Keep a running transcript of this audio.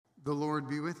The Lord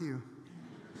be with you.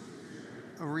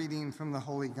 A reading from the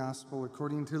Holy Gospel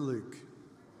according to Luke.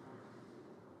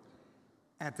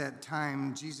 At that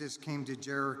time, Jesus came to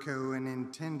Jericho and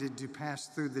intended to pass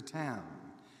through the town.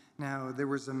 Now there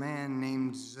was a man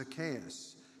named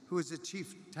Zacchaeus, who was a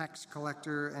chief tax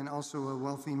collector and also a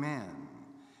wealthy man,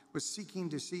 was seeking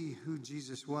to see who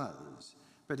Jesus was,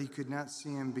 but he could not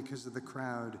see him because of the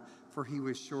crowd, for he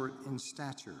was short in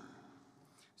stature.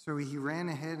 So he ran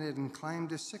ahead and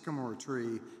climbed a sycamore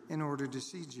tree in order to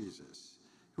see Jesus,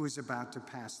 who was about to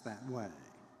pass that way.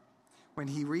 When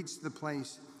he reached the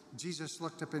place, Jesus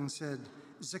looked up and said,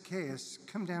 "Zacchaeus,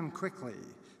 come down quickly,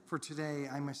 for today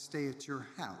I must stay at your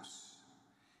house."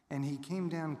 And he came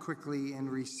down quickly and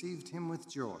received him with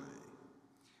joy.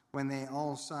 When they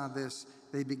all saw this,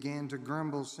 they began to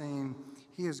grumble, saying,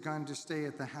 "He has gone to stay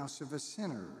at the house of a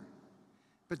sinner."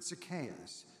 But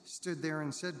Zacchaeus stood there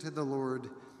and said to the Lord,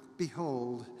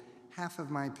 "Behold, half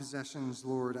of my possessions,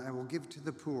 Lord, I will give to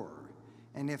the poor,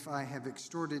 and if I have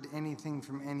extorted anything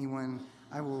from anyone,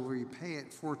 I will repay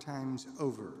it 4 times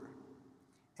over."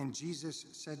 And Jesus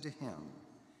said to him,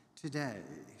 "Today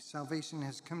salvation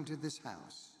has come to this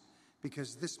house,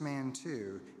 because this man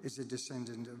too is a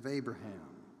descendant of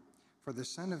Abraham. For the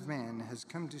Son of Man has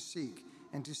come to seek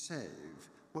and to save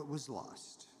what was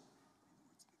lost."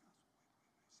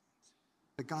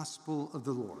 The Gospel of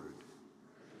the Lord.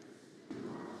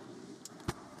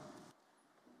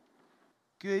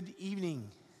 Good evening.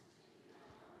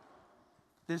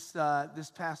 This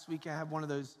past week I had one of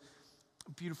those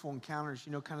beautiful encounters,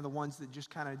 kind of the ones that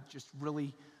just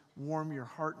really warm your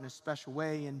heart in a special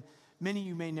way. And many of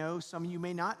you may know, some of you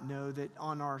may not know, that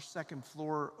on our second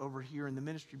floor over here in the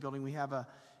ministry building, we have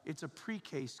it's a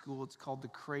pre-K school. It's called the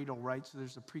Cradle, right? So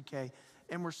there's a pre-K.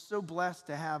 And we're so blessed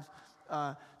to have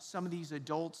some of these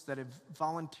adults that have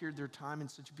volunteered their time in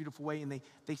such a beautiful way, and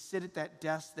they sit at that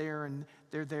desk there, and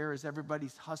they're there as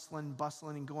everybody's hustling,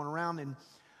 bustling, and going around. And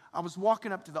I was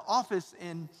walking up to the office,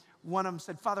 and one of them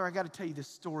said, "Father, I got to tell you this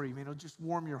story, man. It'll just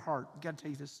warm your heart. I got to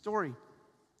tell you this story."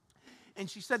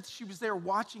 And she said she was there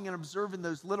watching and observing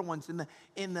those little ones in the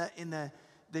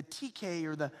TK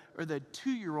or the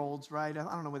 2-year-olds, right? I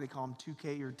don't know what they call them,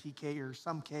 2K or TK or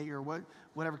some K or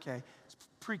whatever K. It's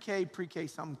pre-K,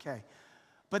 some K.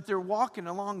 But they're walking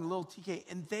along the little TK,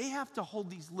 and they have to hold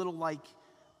these little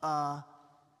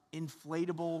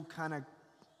inflatable kind of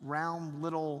round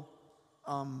little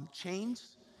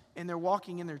chains, and they're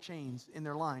walking in their chains in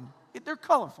their line. They're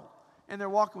colorful, and they're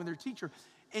walking with their teacher.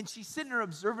 And she's sitting there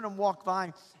observing them walk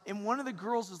by, and one of the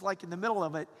girls is in the middle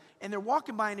of it, and they're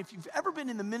walking by, and if you've ever been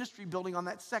in the ministry building on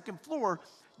that second floor,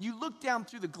 you look down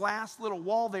through the glass little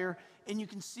wall there, and you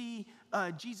can see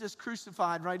Jesus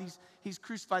crucified, right? He's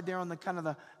crucified there on the kind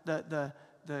of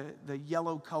the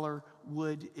yellow color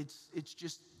wood. It's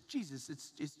just Jesus.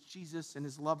 It's Jesus and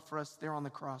his love for us there on the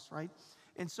cross, right?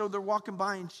 And so they're walking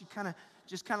by, and she kind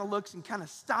of looks and kind of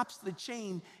stops the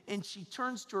chain, and she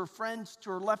turns to her friends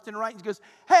to her left and right and goes,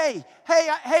 hey,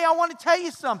 I want to tell you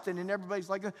something. And everybody's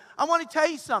like, "I want to tell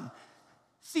you something.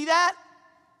 See that?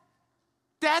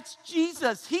 That's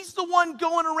Jesus. He's the one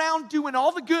going around doing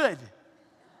all the good.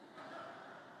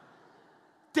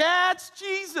 That's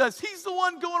Jesus. He's the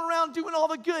one going around doing all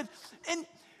the good." And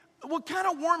what kind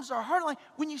of warms our heart,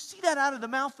 when you see that out of the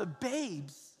mouth of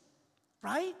babes,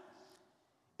 right?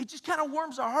 It just kind of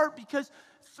warms our heart, because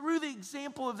through the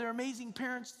example of their amazing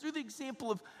parents, through the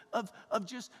example of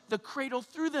just the cradle,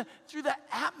 through the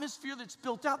atmosphere that's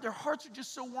built out, their hearts are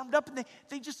just so warmed up, and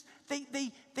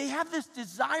they have this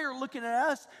desire looking at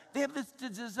us. They have this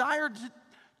desire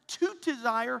to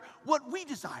desire what we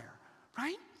desire,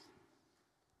 right?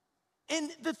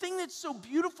 And the thing that's so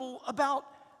beautiful about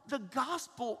the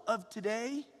gospel of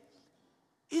today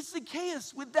is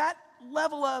Zacchaeus with that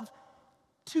level of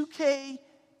 2K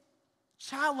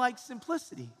childlike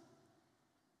simplicity.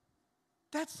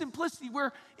 That simplicity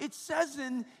where it says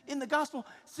in the gospel,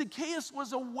 Zacchaeus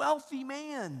was a wealthy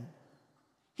man.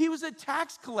 He was a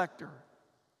tax collector.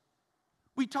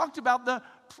 We talked about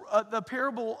the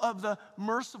parable of the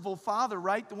merciful father,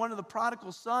 right? The one of the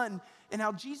prodigal son, and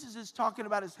how Jesus is talking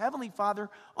about his heavenly father,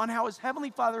 on how his heavenly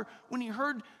father, when he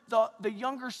heard the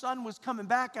younger son was coming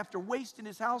back after wasting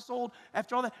his household,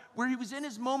 after all that, where he was in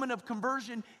his moment of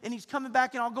conversion, and he's coming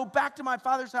back, and I'll go back to my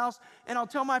father's house, and I'll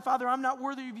tell my father, "I'm not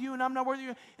worthy of you, and I'm not worthy of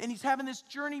you." And he's having this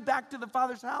journey back to the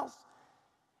father's house.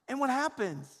 And what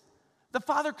happens? The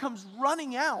father comes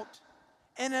running out,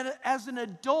 and as an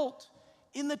adult,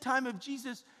 in the time of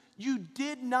Jesus, you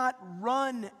did not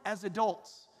run as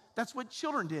adults. That's what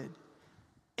children did.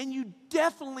 And you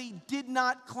definitely did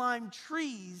not climb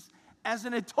trees as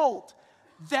an adult.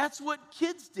 That's what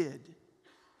kids did.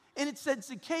 And it said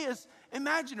Zacchaeus,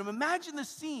 imagine him, imagine the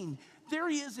scene. There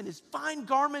he is in his fine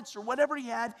garments or whatever he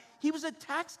had. He was a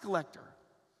tax collector.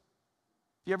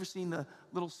 Have you ever seen the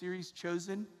little series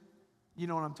Chosen? You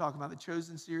know what I'm talking about, the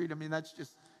Chosen series. I mean, that's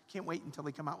just, can't wait until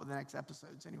they come out with the next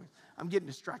episodes. Anyways, I'm getting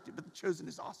distracted, but the Chosen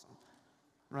is awesome,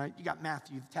 right? You got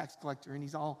Matthew, the tax collector, and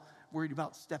he's all worried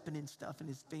about stepping in stuff in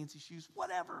his fancy shoes,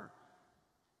 whatever.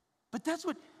 But that's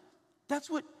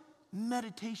what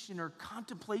meditation or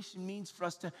contemplation means for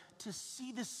us, to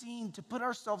see the scene, to put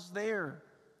ourselves there.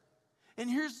 And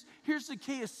here's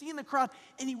Zacchaeus seeing the crowd,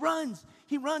 and he runs,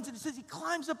 and it says he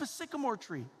climbs up a sycamore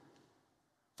tree.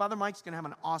 Father Mike's going to have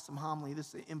an awesome homily.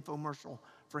 This is an infomercial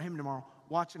for him tomorrow.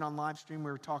 Watching on live stream,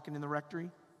 we were talking in the rectory.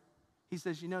 He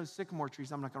says, sycamore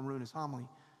trees, I'm not going to ruin his homily.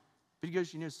 But he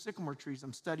goes, sycamore trees,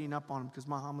 I'm studying up on them because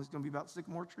my homily is going to be about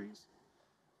sycamore trees.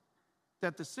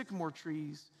 That the sycamore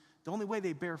trees, the only way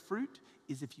they bear fruit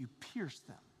is if you pierce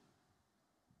them.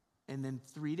 And then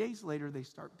 3 days later, they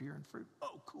start bearing fruit.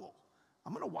 Oh, cool.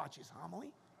 I'm going to watch his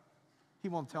homily. He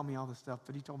won't tell me all this stuff,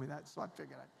 but he told me that, so I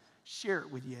figured I'd share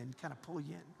it with you and kind of pull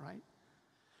you in, right?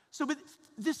 So, but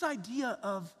this idea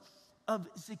of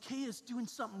Zacchaeus doing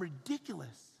something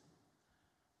ridiculous,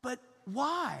 but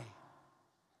why?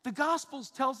 The Gospels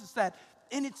tells us that,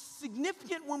 and it's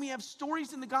significant when we have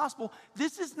stories in the Gospel.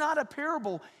 This is not a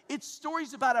parable. It's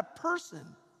stories about a person.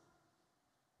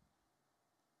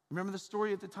 Remember the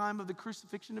story at the time of the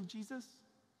crucifixion of Jesus?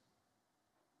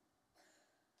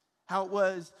 How it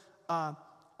was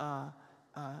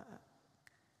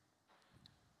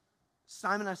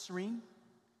Simon of Cyrene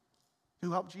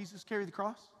who helped Jesus carry the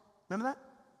cross. Remember that?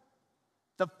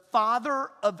 The father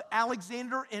of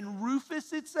Alexander and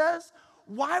Rufus, it says.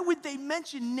 Why would they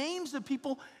mention names of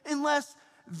people unless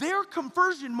their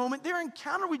conversion moment, their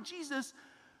encounter with Jesus,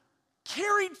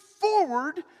 carried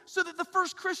forward so that the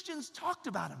first Christians talked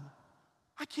about him?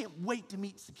 I can't wait to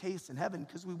meet Zacchaeus in heaven,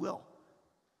 because we will.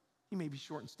 He may be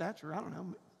short in stature, I don't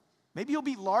know. Maybe he'll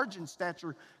be large in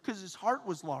stature because his heart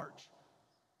was large.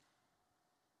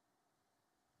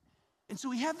 And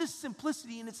so he had this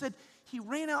simplicity, and it said he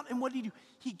ran out, and what did he do?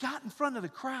 He got in front of the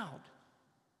crowd.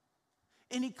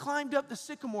 And he climbed up the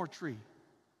sycamore tree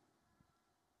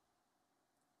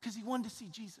because he wanted to see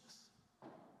Jesus.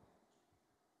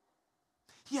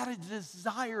 He had a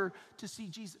desire to see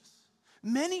Jesus.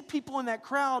 Many people in that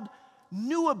crowd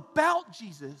knew about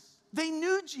Jesus. They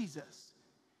knew Jesus.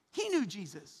 He knew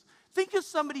Jesus. Think of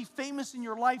somebody famous in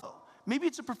your life. Maybe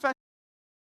it's a professional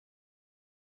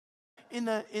in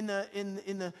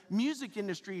the music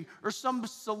industry, or some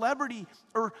celebrity,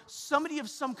 or somebody of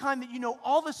some kind that you know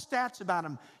all the stats about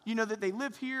them. You know that they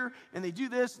live here and they do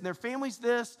this and their family's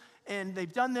this and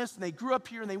they've done this and they grew up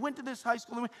here and they went to this high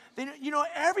school. You know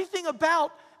everything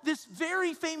about this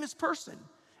very famous person,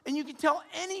 and you can tell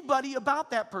anybody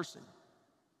about that person.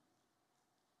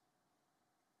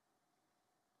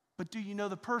 But do you know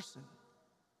the person?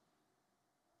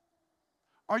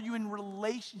 Are you in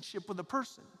relationship with a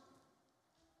person?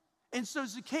 And so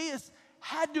Zacchaeus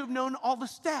had to have known all the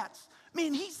stats.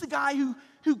 Man, he's the guy who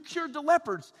cured the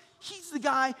lepers. He's the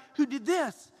guy who did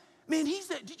this. Man,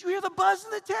 did you hear the buzz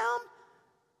in the town?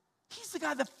 He's the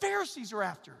guy the Pharisees are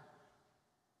after.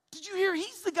 Did you hear?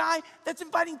 He's the guy that's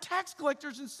inviting tax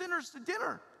collectors and sinners to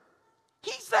dinner.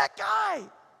 He's that guy.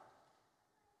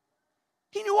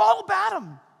 He knew all about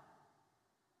him.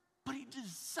 But he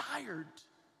desired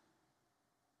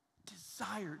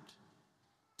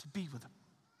to be with him.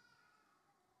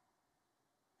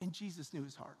 And Jesus knew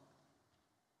his heart.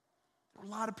 There were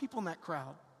a lot of people in that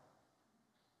crowd.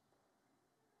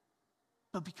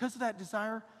 But because of that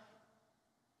desire,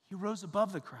 he rose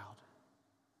above the crowd.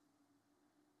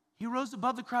 He rose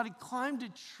above the crowd. He climbed a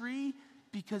tree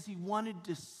because he wanted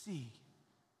to see.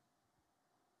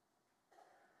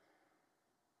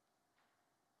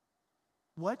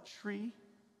 What tree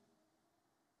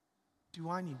do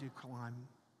I need to climb?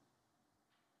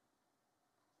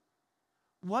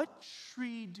 What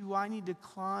tree do I need to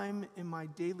climb in my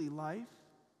daily life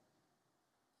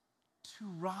to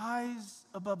rise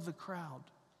above the crowd?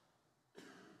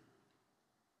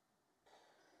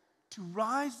 To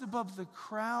rise above the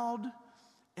crowd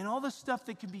and all the stuff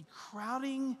that can be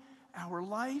crowding our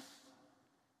life.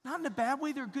 Not in a bad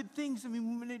way, they're good things. I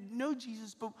mean, we know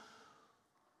Jesus, but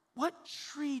what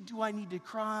tree do I need to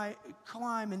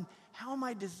climb, and how am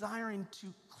I desiring to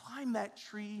climb that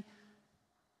tree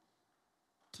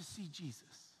to see Jesus?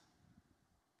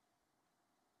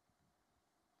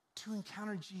 To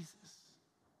encounter Jesus?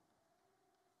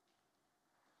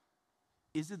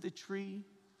 Is it the tree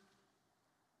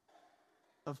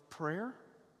of prayer?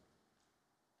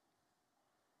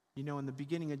 You know, in the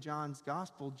beginning of John's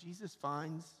gospel, Jesus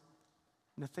finds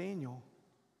Nathanael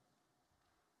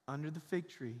under the fig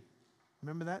tree.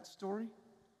 Remember that story?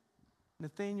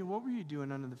 Nathanael, what were you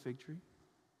doing under the fig tree?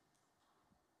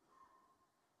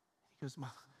 He goes,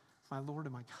 my Lord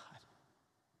and my God,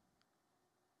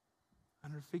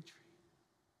 under a fig tree.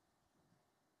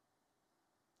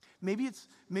 Maybe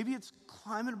it's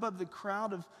climbing above the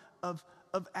crowd of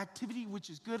activity, which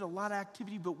is good, a lot of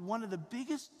activity, but one of the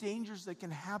biggest dangers that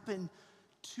can happen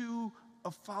to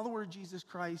a follower of Jesus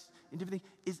Christ and different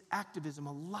things is activism,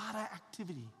 a lot of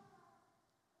activity.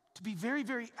 To be very,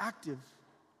 very active.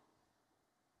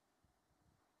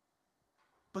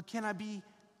 But can I be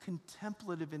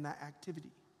contemplative in that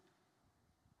activity?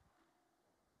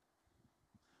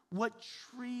 What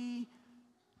tree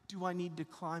do I need to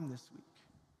climb this week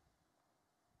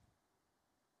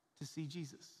to see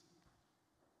Jesus?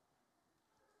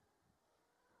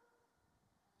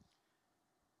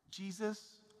 Jesus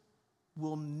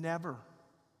will never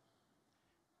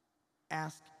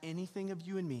ask anything of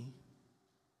you and me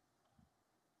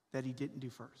that he didn't do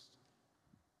first.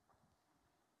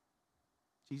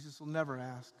 Jesus will never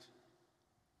ask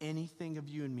anything of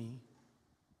you and me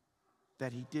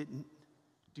that he didn't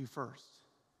do first.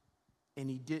 And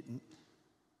he didn't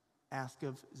ask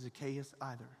of Zacchaeus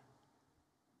either.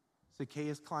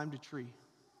 Zacchaeus climbed a tree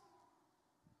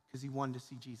because he wanted to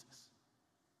see Jesus.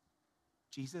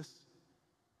 Jesus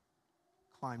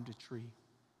climbed a tree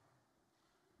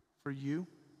for you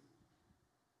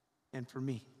and for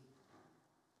me.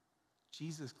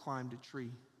 Jesus climbed a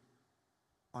tree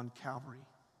on Calvary.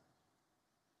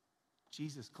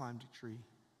 Jesus climbed a tree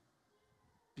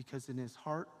because in his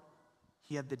heart,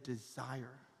 he had the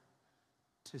desire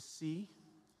to see,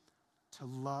 to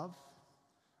love,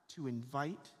 to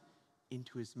invite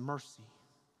into his mercy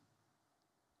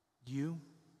you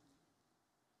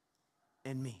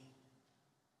and me.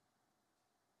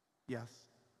 Yes,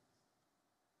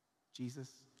 Jesus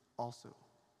also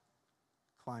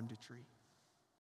climbed a tree.